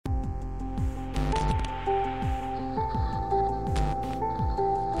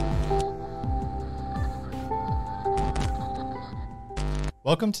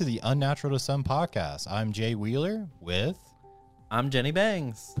Welcome to the Unnatural to Some podcast. I'm Jay Weiler with... I'm Jenny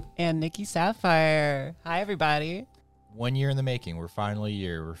Bangz. And Nikki Sapphire. Hi, everybody. 1 year in the making. We're finally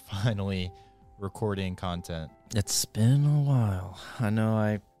here. We're finally recording content. It's been a while. I know,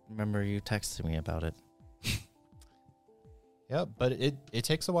 I remember you texting me about it. Yeah, but it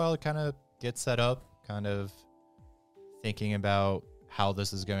takes a while to kind of get set up, kind of thinking about how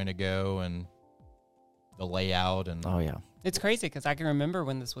this is going to go and the layout. And oh, yeah. It's crazy because I can remember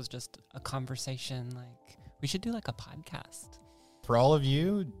when this was just a conversation. Like, we should do like a podcast. For all of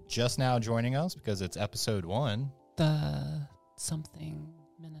you just now joining us, because it's episode 1. The something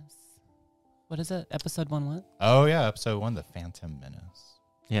menace. What is it? Episode 1 what? Oh, yeah, episode 1, The Phantom Menace.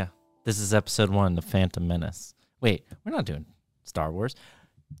 Yeah. This is episode 1, The Phantom Menace. Wait, we're not doing Star Wars.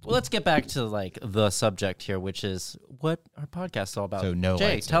 Well, let's get back to like the subject here, which is what our podcast is all about. So no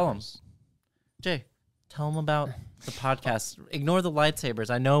Jay, lightsabers. tell them about the podcast. Ignore the lightsabers.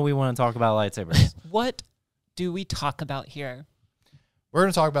 I know we want to talk about lightsabers. What do we talk about here? We're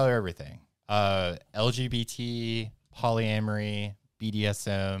going to talk about everything. LGBT, polyamory,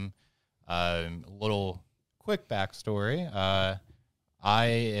 BDSM, little quick backstory. I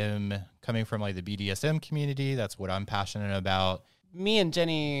am coming from like the BDSM community. That's what I'm passionate about. Me and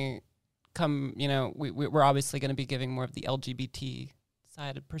Jenny we're obviously going to be giving more of the LGBT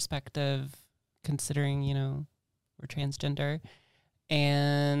side of perspective, considering, we're transgender.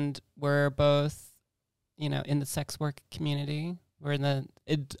 And we're both, in the sex work community. We're in the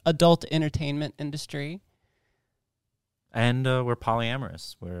adult entertainment industry. And we're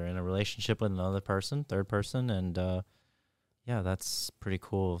polyamorous. We're in a relationship with another person, third person, and yeah, that's pretty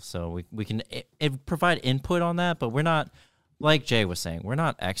cool. So we can provide input on that, but we're not, like Jay was saying, we're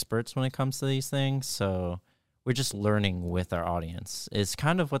not experts when it comes to these things, so we're just learning with our audience. It's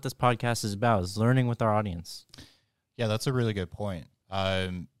kind of what this podcast is about, is learning with our audience. Yeah, that's a really good point.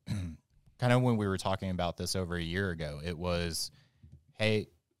 Kind of when we were talking about this over a year ago, it was, hey,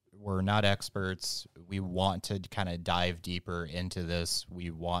 we're not experts. We want to kind of dive deeper into this. We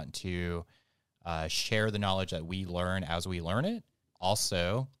want to share the knowledge that we learn as we learn it.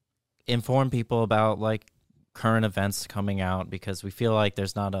 Also, inform people about like current events coming out, because we feel like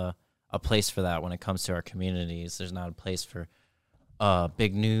there's not a place for that when it comes to our communities. There's not a place for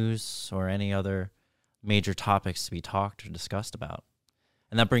big news or any other major topics to be talked or discussed about.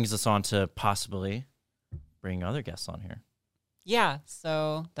 And that brings us on to possibly bring other guests on here. Yeah,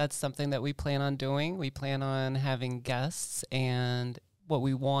 so that's something that we plan on doing. We plan on having guests, and what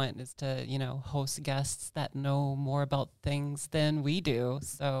we want is to, host guests that know more about things than we do.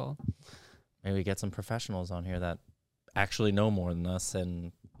 So maybe get some professionals on here that actually know more than us,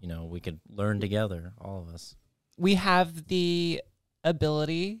 and, we could learn together, all of us. We have the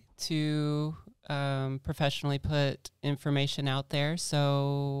ability to professionally put information out there,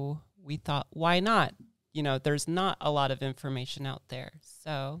 so we thought, why not? There's not a lot of information out there,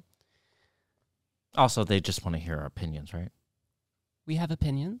 so. Also, they just want to hear our opinions, right? We have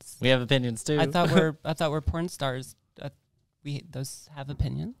opinions. We have opinions too. I thought we're porn stars. Those have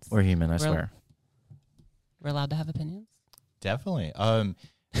opinions. We're human, I swear. We're allowed to have opinions. definitely.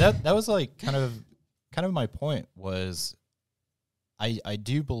 That was like kind of my point was I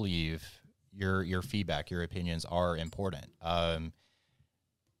do believe your feedback, your opinions are important.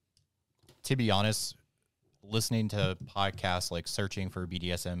 To be honest, listening to podcasts, like searching for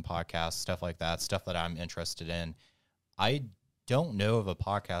BDSM podcasts, stuff like that, stuff that I'm interested in, I don't know of a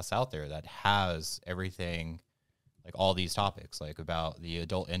podcast out there that has everything, like all these topics, like about the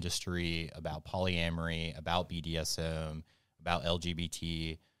adult industry, about polyamory, about BDSM, about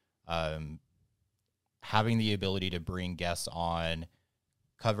LGBT, having the ability to bring guests on,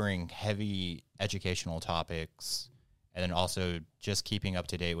 covering heavy educational topics, and then also just keeping up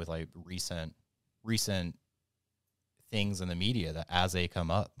to date with like recent things in the media that as they come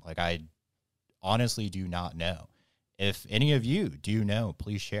up. Like, I honestly do not know. If any of you do know,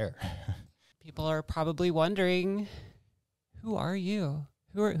 please share. People are probably wondering, who are you?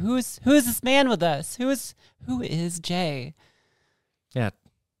 Who is this man with us? Who is Jay? Yeah.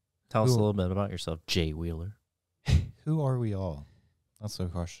 Tell us a little bit about yourself, Jay Weiler. Who are we all? That's the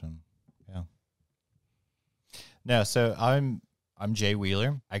question. Yeah. No, so I'm Jay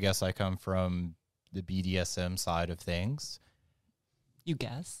Weiler. I guess I come from the BDSM side of things. You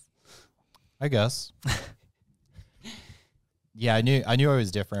guess? I guess. Yeah, I knew I was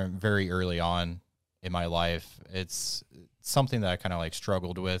different very early on in my life. It's something that I kind of like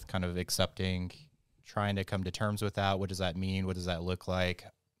struggled with, kind of accepting, trying to come to terms with that. What does that mean? What does that look like?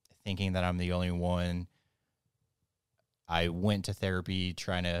 Thinking that I'm the only one. I went to therapy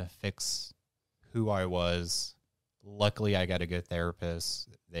trying to fix who I was, luckily I got a good therapist.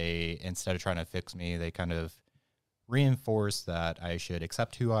 They, instead of trying to fix me, they kind of reinforced that I should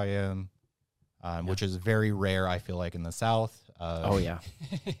accept who I am, which is very rare, I feel like, in the South. Oh, yeah.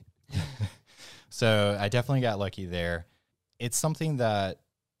 So I definitely got lucky there. It's something that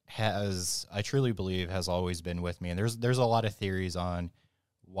I truly believe has always been with me. And there's a lot of theories on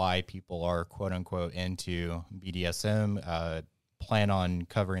why people are quote unquote into BDSM. Plan on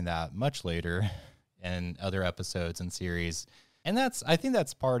covering that much later in other episodes and series. And I think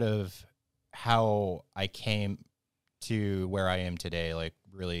that's part of how I came to where I am today, like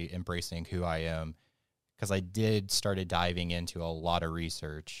really embracing who I am, because I started diving into a lot of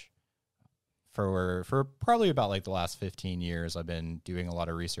research. For probably about like the last 15 years, I've been doing a lot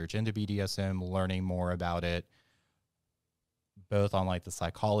of research into BDSM, learning more about it, both on like the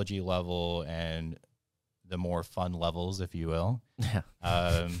psychology level and the more fun levels, if you will. Yeah.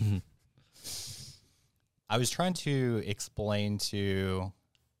 I was trying to explain to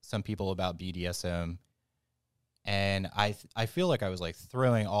some people about BDSM, and I feel like I was like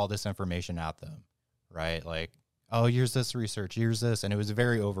throwing all this information at them, right? Like, oh, here's this research, here's this, and it was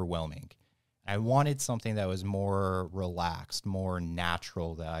very overwhelming. I wanted something that was more relaxed, more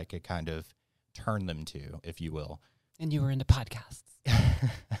natural, that I could kind of turn them to, if you will. And you were into podcasts.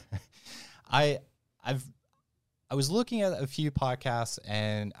 I was looking at a few podcasts,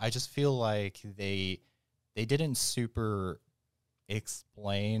 and I just feel like they didn't super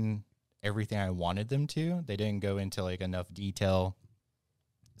explain everything I wanted them to. They didn't go into like enough detail.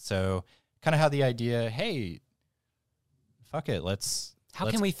 So kind of had the idea, hey, fuck it, How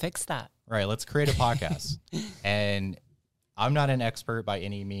can we fix that? Right, let's create a podcast. And I'm not an expert by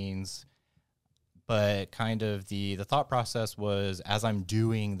any means, but kind of the thought process was, as I'm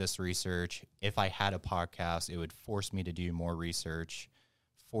doing this research, if I had a podcast, it would force me to do more research,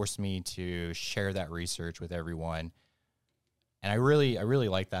 force me to share that research with everyone. And I really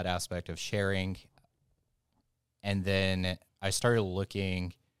like that aspect of sharing. And then I started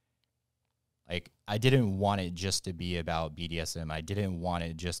looking, like, I didn't want it just to be about BDSM. I didn't want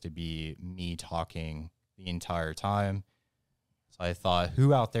it just to be me talking the entire time. So I thought,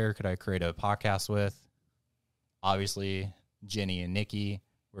 who out there could I create a podcast with? Obviously, Jenny and Nikki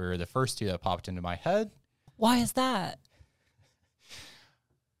were the first two that popped into my head. Why is that?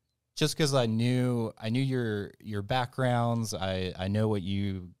 Just because I knew your backgrounds. I know what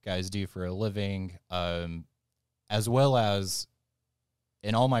you guys do for a living, as well as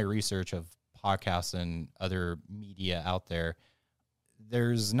in all my research of podcasts and other media out there,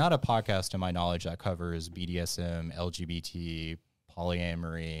 there's not a podcast to my knowledge that covers BDSM, LGBT,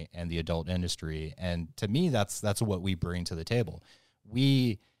 polyamory, and the adult industry. And to me, that's what we bring to the table.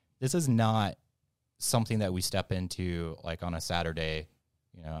 This is not something that we step into like on a Saturday,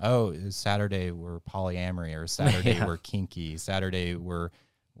 you know, oh, Saturday we're polyamory, or Saturday we're kinky, Saturday we're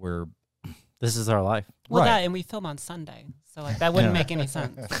This is our life. Well, right. that, and we film on Sunday, so like that wouldn't make any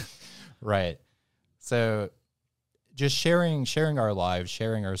sense. Right. So just sharing our lives,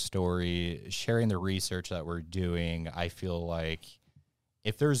 sharing our story, sharing the research that we're doing. I feel like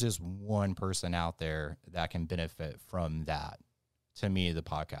if there's just one person out there that can benefit from that, to me, the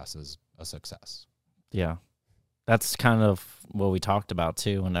podcast is a success. Yeah. That's kind of what we talked about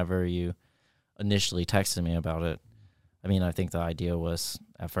too whenever you initially texted me about it. I mean, I think the idea was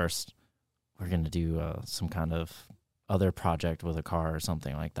at first we're going to do some kind of other project with a car or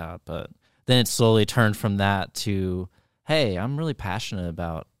something like that. But then it slowly turned from that to, hey, I'm really passionate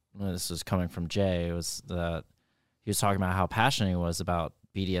about, this was coming from Jay, it was that he was talking about how passionate he was about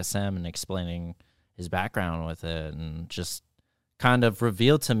BDSM and explaining his background with it, and just kind of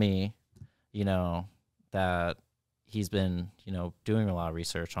revealed to me, you know, that he's been, you know, doing a lot of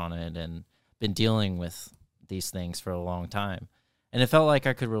research on it and been dealing with these things for a long time. And it felt like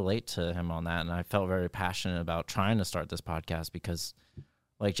I could relate to him on that. And I felt very passionate about trying to start this podcast because,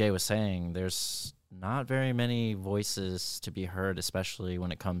 like Jay was saying, there's not very many voices to be heard, especially when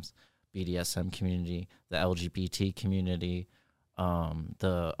it comes BDSM community, the LGBT community,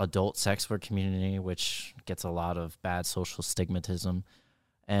 the adult sex work community, which gets a lot of bad social stigmatism.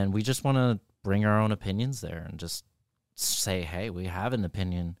 And we just want to bring our own opinions there and just say, hey, we have an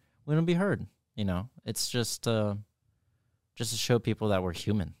opinion. We want to be heard. You know, it's just to show people that we're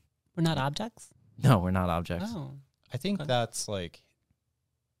human. We're not objects? No, we're not objects. Oh. I think that's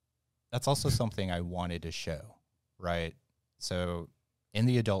also something I wanted to show, right? So in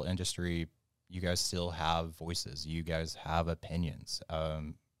the adult industry, you guys still have voices. You guys have opinions.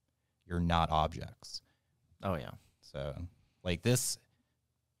 You're not objects. Oh, yeah. So like this,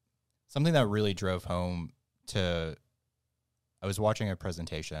 something that really drove home I was watching a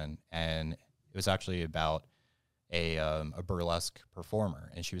presentation, and it was actually about a burlesque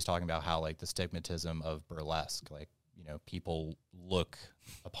performer, and she was talking about how like the stigmatism of burlesque, like, you know, people look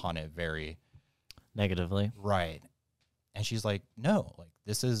upon it very Negatively. right. And she's like, no, like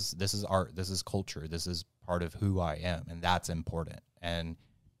this is art, this is culture, this is part of who I am, and that's important. And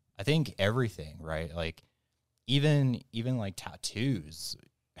I think everything, right? Like even like tattoos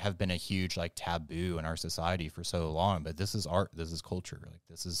have been a huge like taboo in our society for so long, but this is art, this is culture, like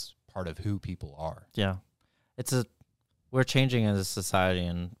this is part of who people are. Yeah. We're changing as a society,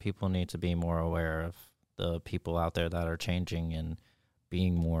 and people need to be more aware of the people out there that are changing and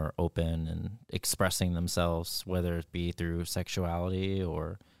being more open and expressing themselves, whether it be through sexuality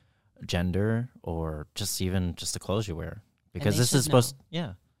or gender or just even just the clothes you wear. Because this is supposed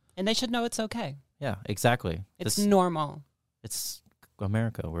And they should know it's okay. Yeah, exactly. It's normal. It's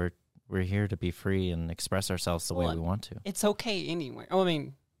America. We're here to be free and express ourselves the way we want to. It's okay anywhere. Oh, I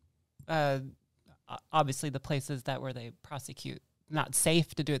mean, obviously the places where they prosecute, not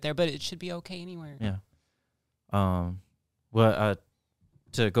safe to do it there, but it should be okay anywhere. Yeah.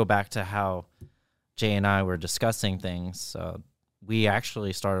 To go back to how Jay and I were discussing things, we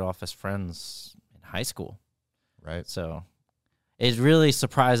actually started off as friends in high school. Right. So it really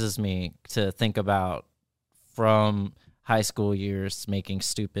surprises me to think about from high school years making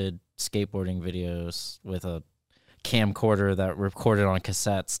stupid skateboarding videos with a camcorder that recorded on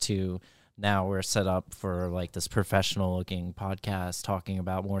cassettes to now we're set up for like this professional looking podcast talking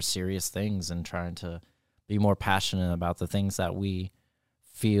about more serious things and trying to be more passionate about the things that we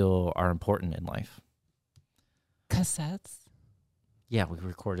feel are important in life. Cassettes? Yeah, we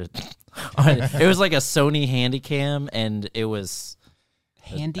recorded. It was like a Sony Handycam, and it was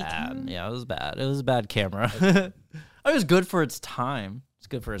Handycam? Yeah, it was bad. It was a bad camera. It was good for its time. It's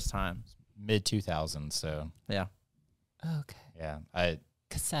good for its time. Mid 2000s, so yeah. Okay. Yeah,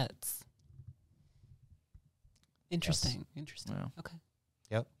 cassettes. Interesting. Yeah. Okay.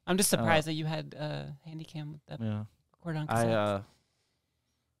 Yep. I'm just surprised that you had Handycam with that record on cassettes.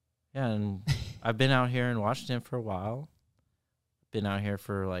 And I've been out here in Washington for a while. Been out here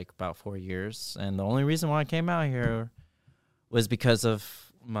for like about 4 years, and the only reason why I came out here was because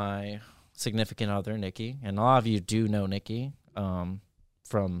of my significant other, Nikki. And a lot of you do know Nikki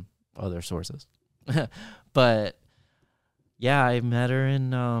from other sources. But yeah, I met her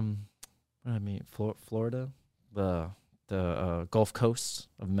in Florida, the Gulf Coast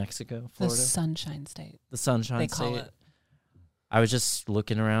of Mexico, Florida. The Sunshine State. The Sunshine State. They call it. I was just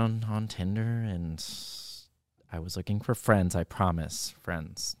looking around on Tinder, and I was looking for friends. I promise,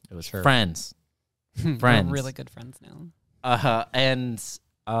 friends. It was friends. Friends. We're really good friends now. And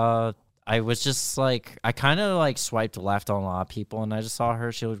I was just like, I kind of like swiped left on a lot of people, and I just saw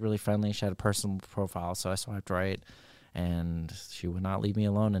her. She was really friendly. She had a personal profile, so I swiped right, and she would not leave me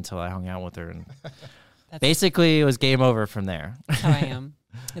alone until I hung out with her. And basically, it was game over from there. That's how I am.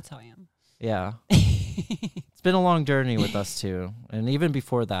 That's how I am. Yeah. It's been a long journey with us too. And even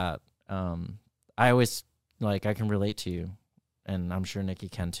before that, I always I can relate to you, and I'm sure Nikki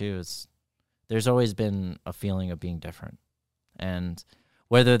can too. There's always been a feeling of being different. And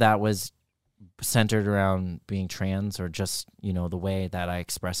whether that was centered around being trans or just, the way that I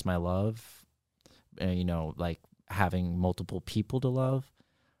express my love, like having multiple people to love,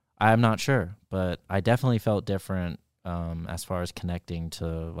 I'm not sure, but I definitely felt different as far as connecting to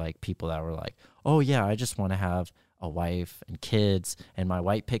like people that were like, oh yeah, I just want to have a wife and kids and my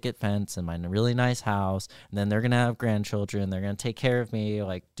white picket fence and my really nice house, and then they're gonna have grandchildren, they're gonna take care of me,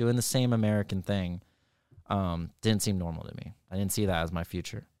 like doing the same American thing. Didn't seem normal to me. I didn't see that as my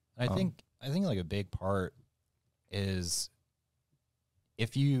future. I think like a big part is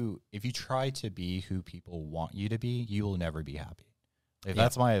if you try to be who people want you to be, you will never be happy.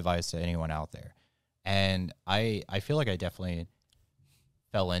 That's my advice to anyone out there. And I feel like I definitely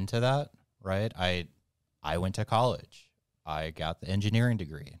fell into that, right? I went to college. I got the engineering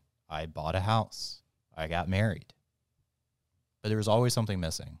degree. I bought a house. I got married. But there was always something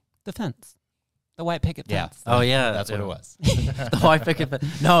missing. The fence. The white picket fence. Oh, yeah. That's what it was. The white picket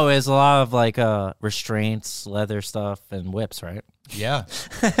fence. No, it's a lot of like restraints, leather stuff, and whips, right? Yeah.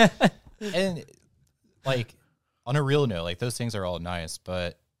 And like on a real note, like those things are all nice,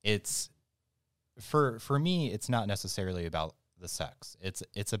 but it's for me, it's not necessarily about the sex.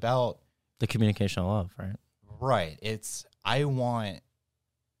 It's about the communication of love, right? Right. I want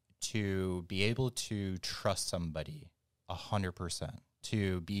to be able to trust somebody 100%,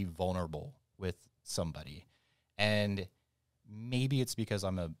 to be vulnerable with somebody. And maybe it's because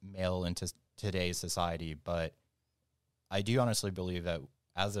I'm a male in today's society, but I do honestly believe that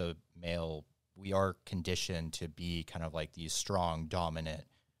as a male, we are conditioned to be kind of like these strong, dominant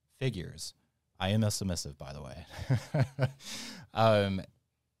figures. I am a submissive, by the way.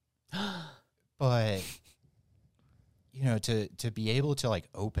 But you know, to be able to like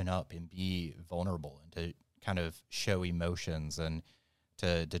open up and be vulnerable and to kind of show emotions and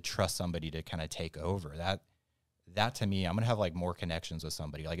to trust somebody to kind of take over, that to me, I'm gonna have like more connections with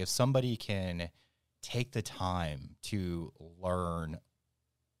somebody. Like if somebody can take the time to learn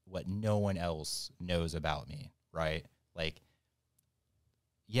what no one else knows about me, right? Like,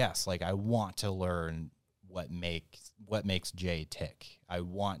 yes, like I want to learn what makes Jay tick. I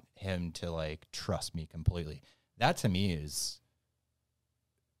want him to like trust me completely. That to me is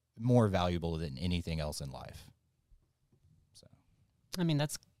more valuable than anything else in life. So, I mean,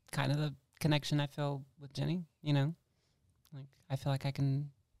 that's kind of the connection I feel with Jenny, you know? Like, I feel like I can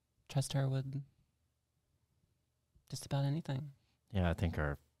trust her with just about anything. Yeah, I think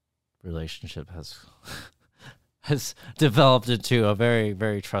our relationship has developed into a very,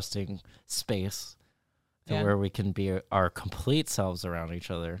 very trusting space to where we can be our complete selves around each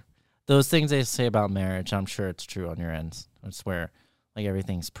other. Those things they say about marriage, I'm sure it's true on your end. It's where like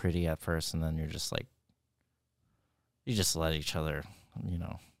everything's pretty at first, and then you're just like, you just let each other, you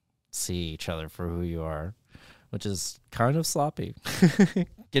know, see each other for who you are, which is kind of sloppy.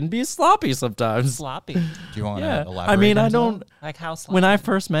 Can be sloppy sometimes. Sloppy. do you want to elaborate? I mean, on I that? don't. Like how sloppy? When I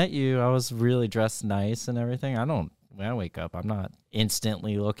first met you, I was really dressed nice and everything. When I wake up, I'm not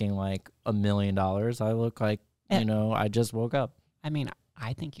instantly looking like $1 million. I look like, you know, I just woke up. I mean,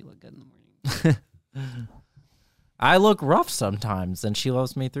 I think you look good in the morning. I look rough sometimes, and she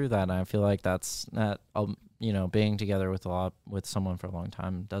loves me through that. And I feel like that's not, you know, being together with someone for a long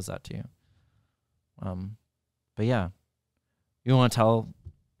time does that to you. But yeah, you want to tell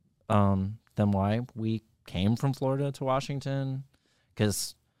them why we came from Florida to Washington?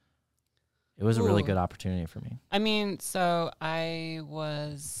 Because it was a really good opportunity for me. I mean, so I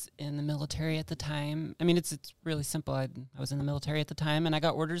was in the military at the time. I mean, it's really simple. I was in the military at the time, and I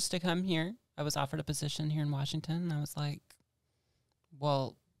got orders to come here. I was offered a position here in Washington, and I was like,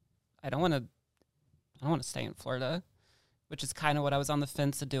 well, I don't want to stay in Florida, which is kind of what I was on the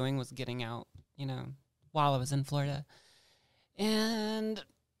fence of doing, was getting out, you know, while I was in Florida. And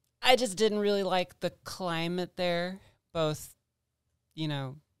I just didn't really like the climate there, both, you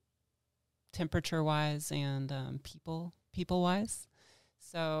know, temperature-wise and people-wise.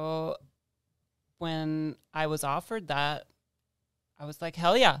 So when I was offered that, I was like,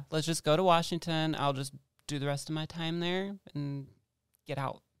 hell yeah, let's just go to Washington. I'll just do the rest of my time there and get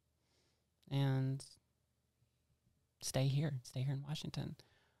out and stay here in Washington.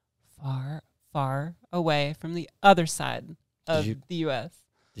 Far away from the other side of the U.S.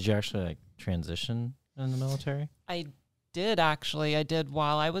 Did you actually like transition in the military? I did, actually. I did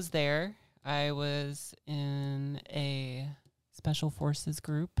while I was there. I was in a special forces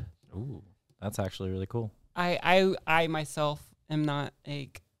group. Ooh, that's actually really cool. I myself am not an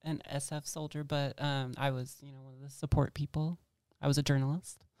SF soldier, but I was, you know, one of the support people. I was a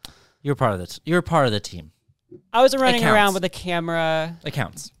journalist. You're part of the team. I was running around with a camera. It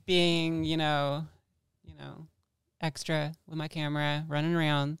counts. Being, you know, extra with my camera, running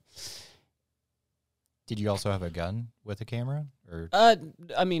around. Did you also have a gun with a camera? Or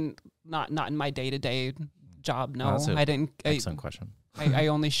I mean, not in my day-to-day job. No, I didn't. Excellent question. I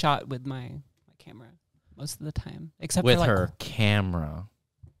only shot with my camera most of the time, except with for, like, her camera.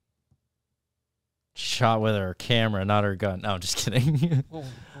 Shot with her camera, not her gun. No, just kidding. Well,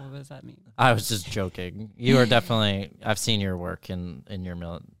 what does that mean? I was just joking. You are definitely. I've seen your work in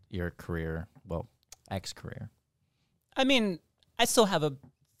your career. Well, ex-career. I mean, I still have a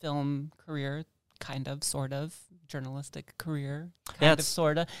film career, kind of, sort of, journalistic career, kind of,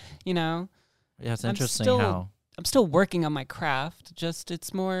 sort of. You know. Yeah, it's interesting how I'm still working on my craft. Just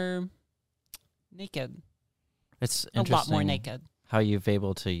it's more naked. It's a lot more naked. How you've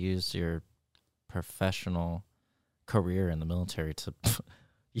able to use your professional career in the military to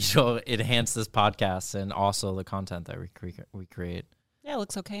enhance this podcast and also the content that we create. Yeah, it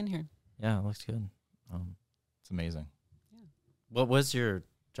looks okay in here. Yeah, it looks good. it's amazing. Yeah. What was your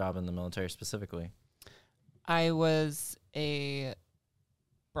job in the military specifically? I was a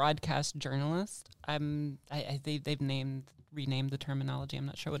broadcast journalist. They've renamed the terminology. I'm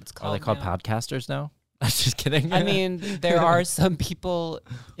not sure what it's called. Are they called podcasters now? I'm just kidding. I mean, there are some people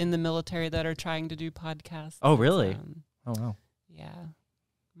in the military that are trying to do podcasts. Oh, really? Oh, wow. Yeah.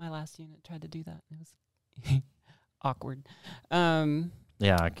 My last unit tried to do that. It was awkward.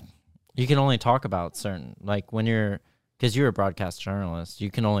 Yeah. You can only talk about certain, like because you're a broadcast journalist,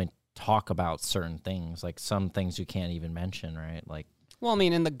 you can only talk about certain things, like some things you can't even mention, right? Like, well, I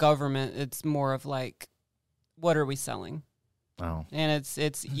mean, in the government, it's more of like, what are we selling? Oh. And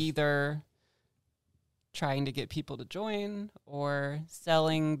it's either trying to get people to join or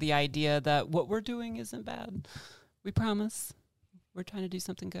selling the idea that what we're doing isn't bad. We promise. We're trying to do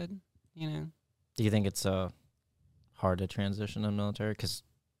something good, you know. Do you think it's hard to transition in the military? Because,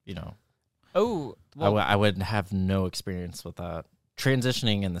 you know, well, I would have no experience with that.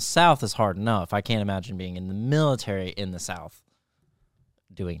 Transitioning in the South is hard enough. I can't imagine being in the military in the South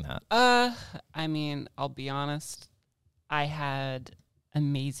doing that. I mean, I'll be honest. I had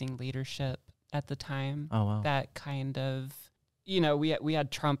amazing leadership at the time. Oh, wow. That kind of, you know, we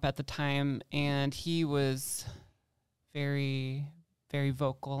had Trump at the time, and he was very, very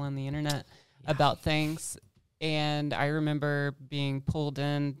vocal on the internet about things. And I remember being pulled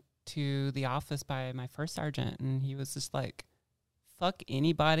in to the office by my first sergeant, and he was just like, fuck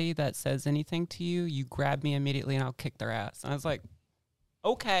anybody that says anything to you. You grab me immediately and I'll kick their ass. And I was like,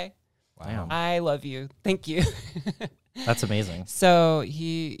 okay. Wow. I love you. Thank you. That's amazing. So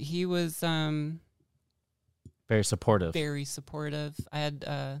he was Very supportive. very supportive. I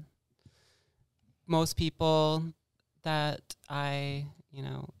had most people that I, you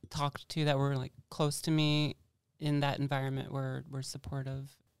know, talked to that were like close to me in that environment were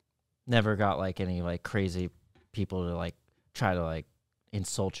supportive. Never got like any like crazy people to like try to like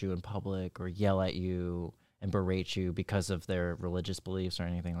insult you in public or yell at you and berate you because of their religious beliefs or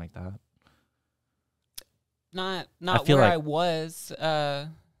anything like that. Not feel where like- I was,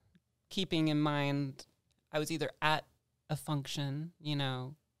 keeping in mind I was either at a function, you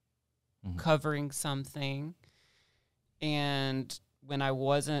know, Mhm. covering something, and when I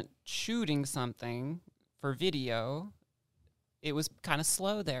wasn't shooting something for video, it was kind of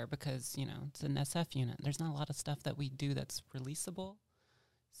slow there because, you know, it's an SF unit. There's not a lot of stuff that we do that's releasable.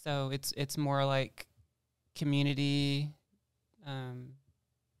 So it's more like community,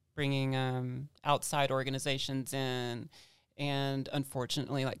 bringing outside organizations in, and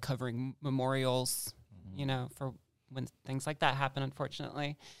unfortunately, like covering memorials, you know, for when things like that happen,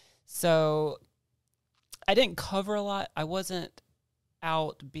 unfortunately. So I didn't cover a lot. I wasn't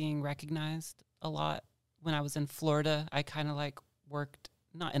out being recognized a lot. When I was in Florida, I kind of like worked,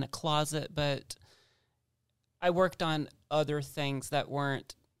 not in a closet, but I worked on other things that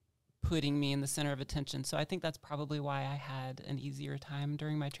weren't putting me in the center of attention. So I think that's probably why I had an easier time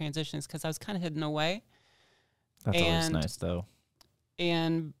during my transitions, because I was kind of hidden away. That's always nice, though.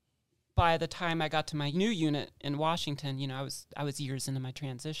 And by the time I got to my new unit in Washington, you know, I was years into my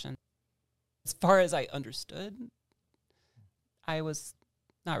transition. As far as I understood, I was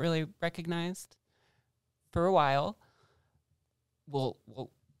not really recognized for a while. We'll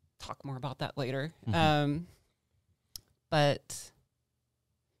talk more about that later. Mhm. But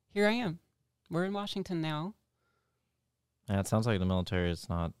here I am. We're in Washington now. Yeah, it sounds like the military is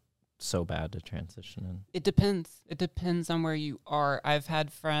not so bad to transition in. It depends. It depends on where you are. I've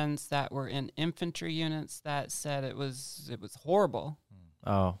had friends that were in infantry units that said it was horrible.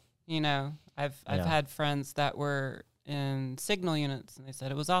 Oh, You know, I've Yeah. had friends that were in signal units and they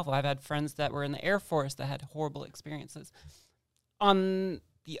said it was awful. I've had friends that were in the Air Force that had horrible experiences. On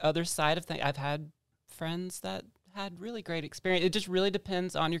the other side of things, I've had friends that had really great experience. It just really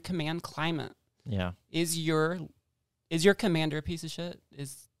depends on your command climate. yeah. Is your commander a piece of shit?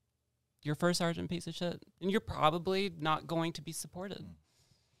 Is your first sergeant a piece of shit? And you're probably not going to be supported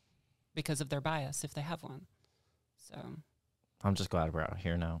because of their bias if they have one. So I'm just glad we're out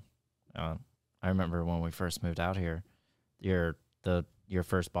here now. I remember when we first moved out here, your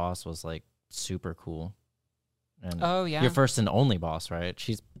first boss was like super cool. And oh yeah, your first and only boss, right?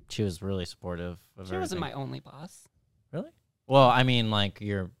 She was really supportive of she wasn't everything. my only boss. Really? Well, I mean, like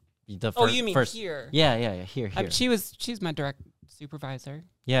the Oh, you mean first, here? Yeah, here. She's my direct supervisor.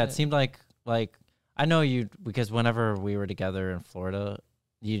 Yeah, it but- seemed like I know you, because whenever we were together in Florida,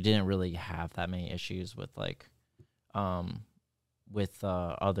 you didn't really have that many issues with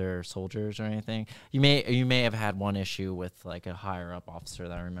other soldiers or anything. You may have had one issue with like a higher up officer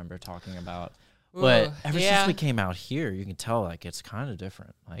that I remember talking about. But Ooh, ever yeah. since we came out here, you can tell like it's kind of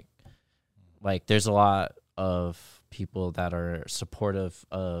different. Like there's a lot of people that are supportive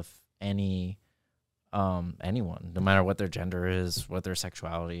of anyone, no matter what their gender is, what their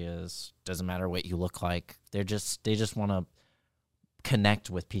sexuality is, doesn't matter what you look like. They just want to connect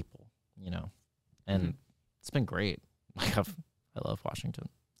with people, you know. And Mhm. it's been great. Like I love Washington.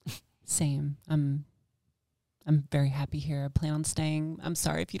 Same. I'm very happy here. I plan on staying. I'm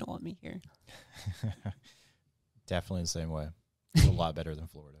sorry if you don't want me here. Definitely the same way. It's a lot better than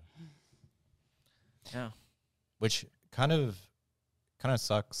Florida, Yeah. which kind of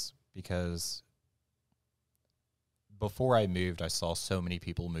sucks because before I moved, I saw so many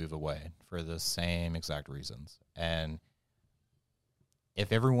people move away for the same exact reasons. And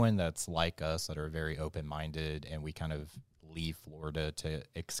if everyone that's like us, that are very open-minded, and we kind of leave Florida to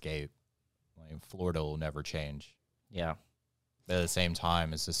escape, like Florida will never change. Yeah. But at the same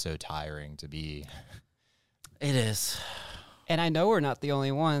time, it's just so tiring to be. It is. And I know we're not the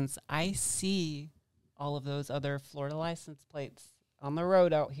only ones. I see all of those other Florida license plates on the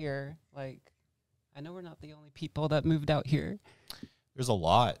road out here. Like, I know we're not the only people that moved out here. There's a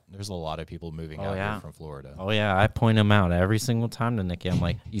lot of people moving out here from Florida. Oh, yeah. I point them out every single time to Nikki. I'm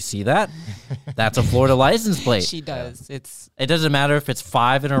like, you see that? That's a Florida license plate. She does. Yeah. It doesn't matter if it's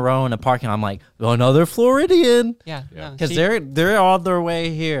 5 in a row in a parking lot. I'm like, oh, another Floridian. Yeah. Because they're on their way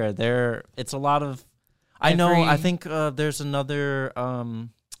here. It's a lot of. I think there's another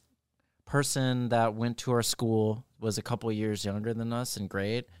person that went to our school, was a couple years younger than us in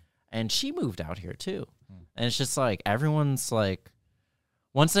grade, and she moved out here too. And it's just like everyone's like,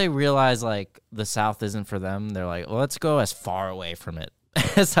 once they realize like the South isn't for them, they're like, well, let's go as far away from it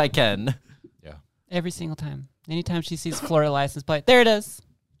as I can. Yeah. Every single time. Anytime she sees Florida license plate, there it is.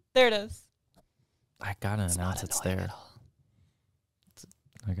 There it is. I gotta announce it's there.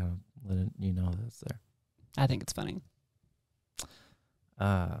 I gotta let you know that it's there. I think it's funny.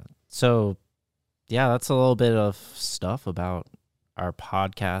 So, yeah, that's a little bit of stuff about our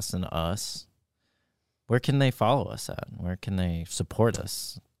podcast and us. Where can they follow us at? Where can they support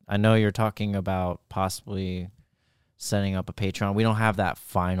us? I know you're talking about possibly setting up a Patreon. We don't have that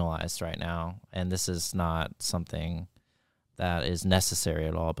finalized right now, and this is not something that is necessary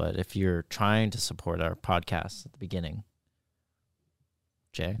at all. But if you're trying to support our podcast at the beginning,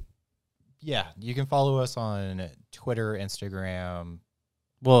 Jay? Yeah, you can follow us on Twitter, Instagram.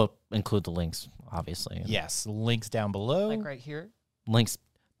 We'll include the links, obviously. Yes, links down below. Like right here? Links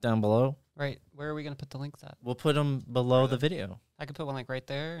down below. Right. Where are we going to put the links at? We'll put them below the video. I could put one like right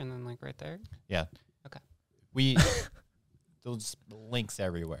there and then like right there. Yeah. Okay. Those links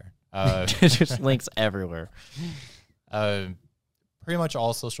everywhere. Just links everywhere. Pretty much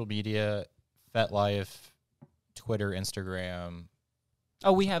all social media, FetLife, Twitter, Instagram.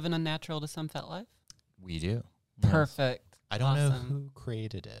 Oh, we have an unnatural to some FetLife? We do. Perfect. I don't know who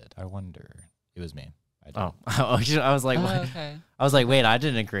created it. I wonder. It was me. I did. I was like, what? Okay. I was like, wait, I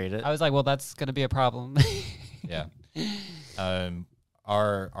didn't create it. I was like, well, that's going to be a problem. Yeah.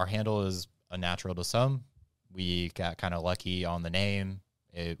 Our handle is unnatural to some. We got kind of lucky on the name.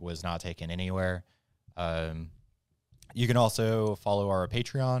 It was not taken anywhere. You can also follow our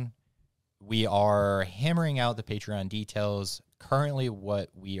Patreon. We are hammering out the Patreon details. Currently, what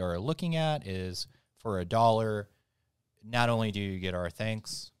we are looking at is for $1, not only do you get our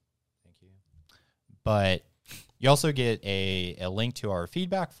thanks, thank you, but you also get a link to our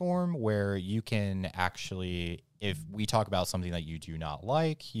feedback form where you can actually, if we talk about something that you do not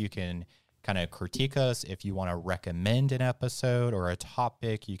like, you can kind of critique us. If you want to recommend an episode or a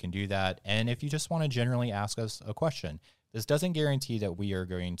topic, you can do that. And if you just want to generally ask us a question, this doesn't guarantee that we are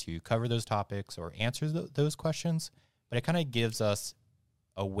going to cover those topics or answer those questions, but it kind of gives us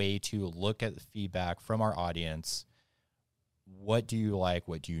a way to look at the feedback from our audience. What do you like?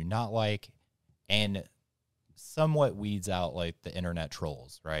 What do you not like? And somewhat weeds out like the internet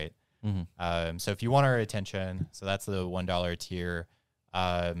trolls, right? Mm-hmm. So if you want our attention, so that's the $1 tier.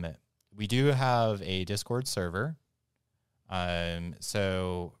 We do have a Discord server.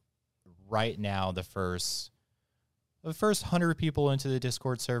 So right now, the first 100 people into the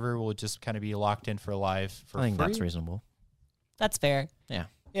Discord server will just kind of be locked in for life. I think that's reasonable. That's fair. Yeah.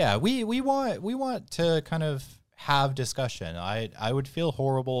 Yeah. We want to kind of have discussion. I would feel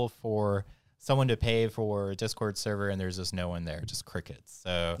horrible for someone to pay for a Discord server and there's just no one there, just crickets.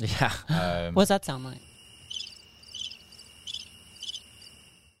 So yeah. What does that sound like?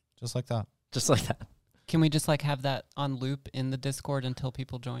 Just like that. Just like that. Can we just like have that on loop in the Discord until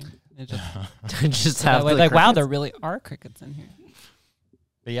people join? It just have way, like, wow, there really are crickets in here.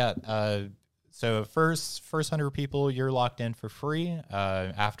 But yeah, so first 100 people, you're locked in for free.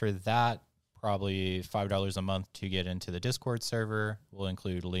 After that, probably $5 a month to get into the Discord server. We'll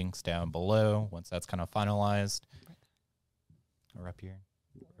include links down below once that's kind of finalized. Or up here,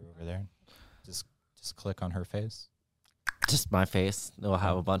 or over there. Just click on her face. Just my face. It'll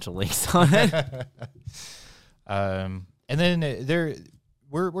have a bunch of links on it. And then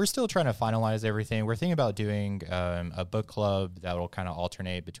we're still trying to finalize everything. We're thinking about doing a book club that will kind of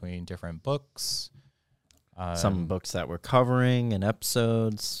alternate between different books. Some books that we're covering in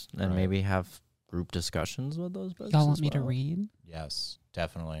episodes, and maybe have group discussions with those books. Y'all want me to read? Yes,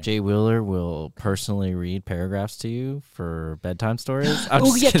 definitely. Jay Weiler will personally read paragraphs to you for bedtime stories. I'm Oh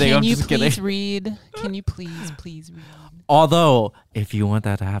just yeah, kidding. can I'm you just please kidding. read? Can you please read? Although, if you want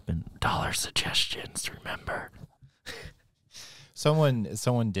that to happen, $1 suggestions, remember.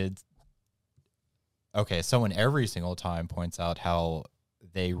 someone did. Okay, someone every single time points out how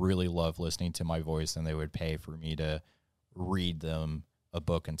they really love listening to my voice and they would pay for me to read them a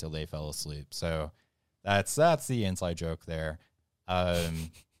book until they fell asleep. So that's the inside joke there.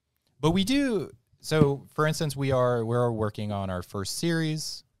 But we do. So, for instance, we're working on our first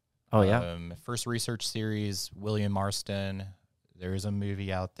series. Oh, yeah. First research series, William Marston. There is a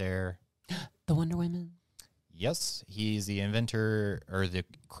movie out there. The Wonder Women. Yes, he's the inventor or the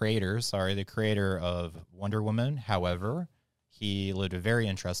creator of Wonder Woman. However, he lived a very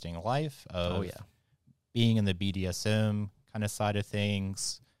interesting life of being in the BDSM kind of side of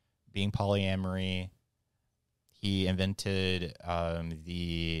things, being polyamory. He invented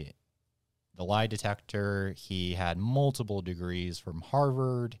the lie detector. He had multiple degrees from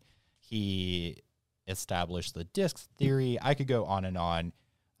Harvard. He established the disc theory. I could go on and on.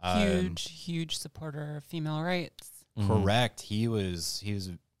 Huge supporter of female rights. Correct. He was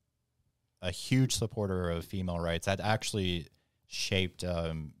a huge supporter of female rights. That actually shaped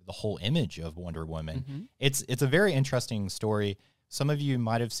the whole image of Wonder Woman. It's a very interesting story. Some of you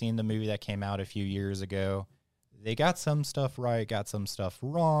might have seen the movie that came out a few years ago. They got some stuff right, got some stuff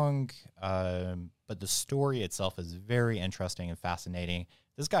wrong, but the story itself is very interesting and fascinating.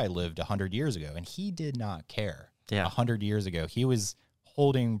 This guy lived 100 years ago, and he did not care. 100 years ago, he was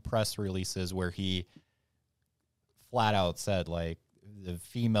holding press releases where he flat out said, like, the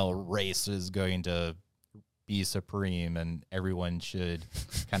female race is going to be supreme and everyone should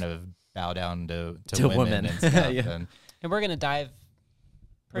kind of bow down to women and stuff. And we're going to dive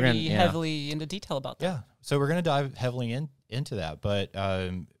pretty heavily into detail about that. Yeah. So we're going to dive heavily into that. But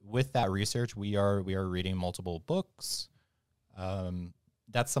with that research, we are reading multiple books.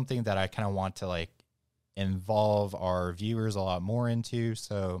 That's something that I kind of want to like involve our viewers a lot more into.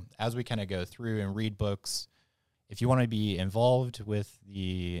 So as we kind of go through and read books, if you want to be involved with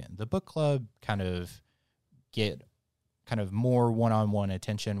the book club, kind of get kind of more one-on-one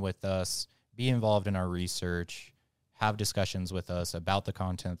attention with us, be involved in our research, have discussions with us about the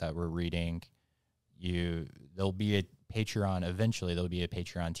content that we're reading. There'll be a Patreon eventually. There'll be a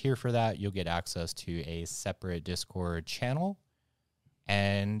Patreon tier for that. You'll get access to a separate Discord channel,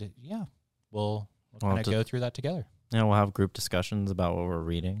 and we'll kind of go through that together. Yeah, we'll have group discussions about what we're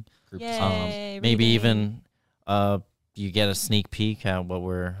reading. Yay, maybe even you get a sneak peek at what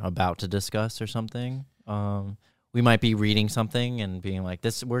we're about to discuss or something. We might be reading something and being like,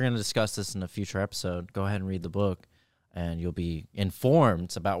 "This, we're going to discuss this in a future episode. Go ahead and read the book." And you'll be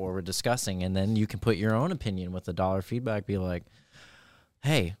informed about what we're discussing, and then you can put your own opinion with $1 feedback. Be like,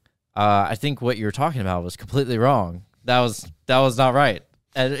 "Hey, I think what you're talking about was completely wrong. That was not right."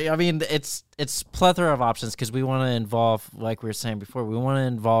 And I mean, it's plethora of options because we want to involve, like we were saying before, we want to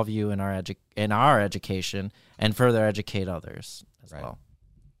involve you in our education and further educate others as well.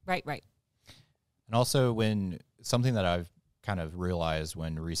 Right. And also, something that I've kind of realized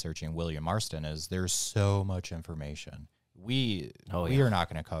when researching William Marston is there's so much information. We are not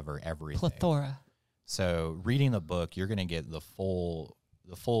going to cover everything. Plethora. So reading the book, you're going to get the full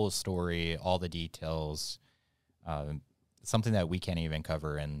story, all the details, something that we can't even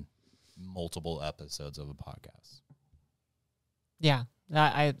cover in multiple episodes of a podcast. Yeah.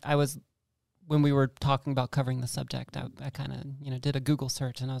 I was, when we were talking about covering the subject, I kind of, did a Google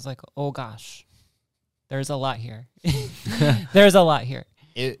search and I was like, oh gosh, there's a lot here. There's a lot here.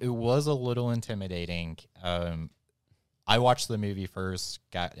 It was a little intimidating. I watched the movie first,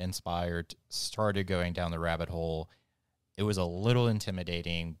 got inspired, started going down the rabbit hole. It was a little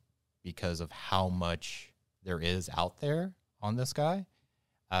intimidating because of how much there is out there on this guy.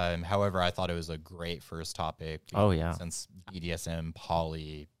 However, I thought it was a great first topic. Since BDSM,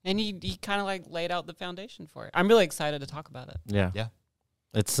 poly. And he kind of like laid out the foundation for it. I'm really excited to talk about it. Yeah.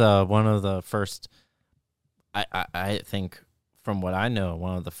 It's one of the first, I think, from what I know,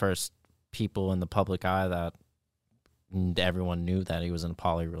 one of the first people in the public eye that everyone knew that he was in a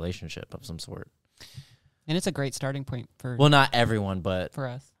poly relationship of some sort. And it's a great starting point for... Well, not everyone, but... For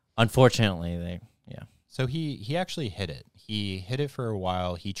us. Unfortunately, So he actually hid it. He hid it for a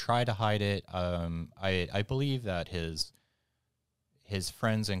while. He tried to hide it. I believe that his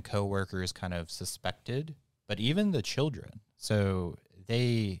friends and coworkers kind of suspected, but even the children. So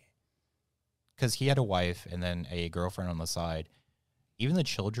because he had a wife and then a girlfriend on the side, even the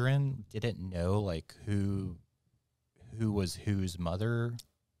children didn't know like who was whose mother.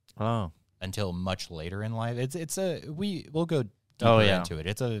 Oh. Until much later in life. We'll go deeper into it.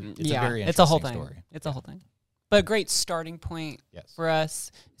 It's a very interesting story. It's a whole thing. But a great starting point for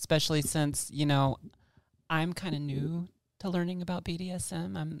us, especially since, I'm kind of new to learning about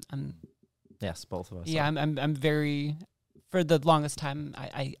BDSM. I'm yes, both of us. Yeah, I'm very for the longest time,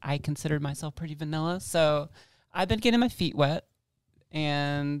 I considered myself pretty vanilla. So I've been getting my feet wet,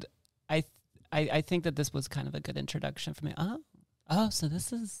 and I think that this was kind of a good introduction for me. Oh, so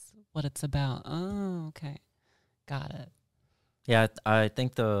this is what it's about. Oh, okay. Got it. Yeah, I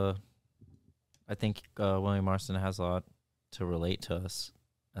think William Marston has a lot to relate to us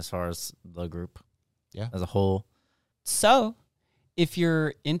as far as the group, as a whole. So, if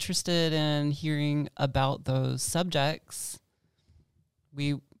you're interested in hearing about those subjects,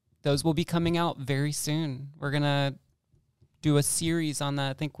 those will be coming out very soon. We're gonna do a series on that.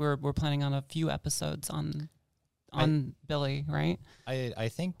 I think we're planning on a few episodes on Billy, right? I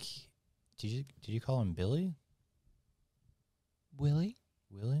think. Did you call him Billy? Willie?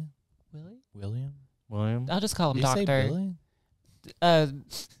 William? I'll just call him Did you say Doctor. Billy?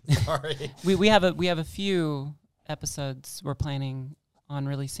 Sorry. We have a few episodes we're planning on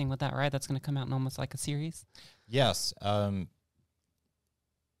releasing with that, right? That's going to come out in almost like a series. Yes.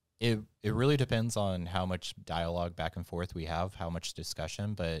 It really depends on how much dialogue back and forth we have, how much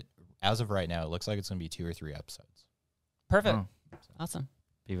discussion. But as of right now, it looks like it's going to be 2 or 3 episodes. Perfect. Oh. Awesome.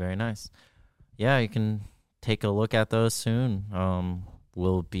 Be very nice. Yeah, you can take a look at those soon.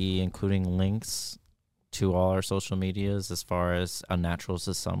 We'll be including links to all our social medias as far as Unnatural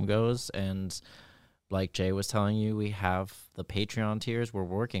to Some goes. And like Jay was telling you, we have the Patreon tiers. We're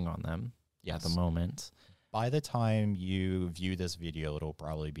working on them at the moment. By the time you view this video, it'll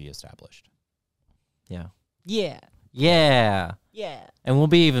probably be established. Yeah. Yeah. Yeah. Yeah. And we'll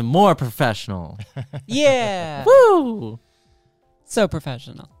be even more professional. Yeah. Woo! So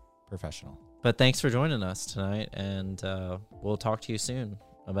professional. But thanks for joining us tonight, and we'll talk to you soon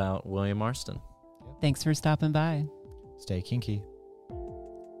about William Marston. Thanks for stopping by. Stay kinky.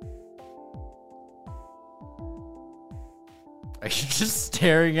 Are you just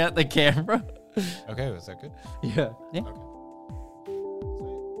staring at the camera? Okay, was that good? Yeah. Yeah. Okay.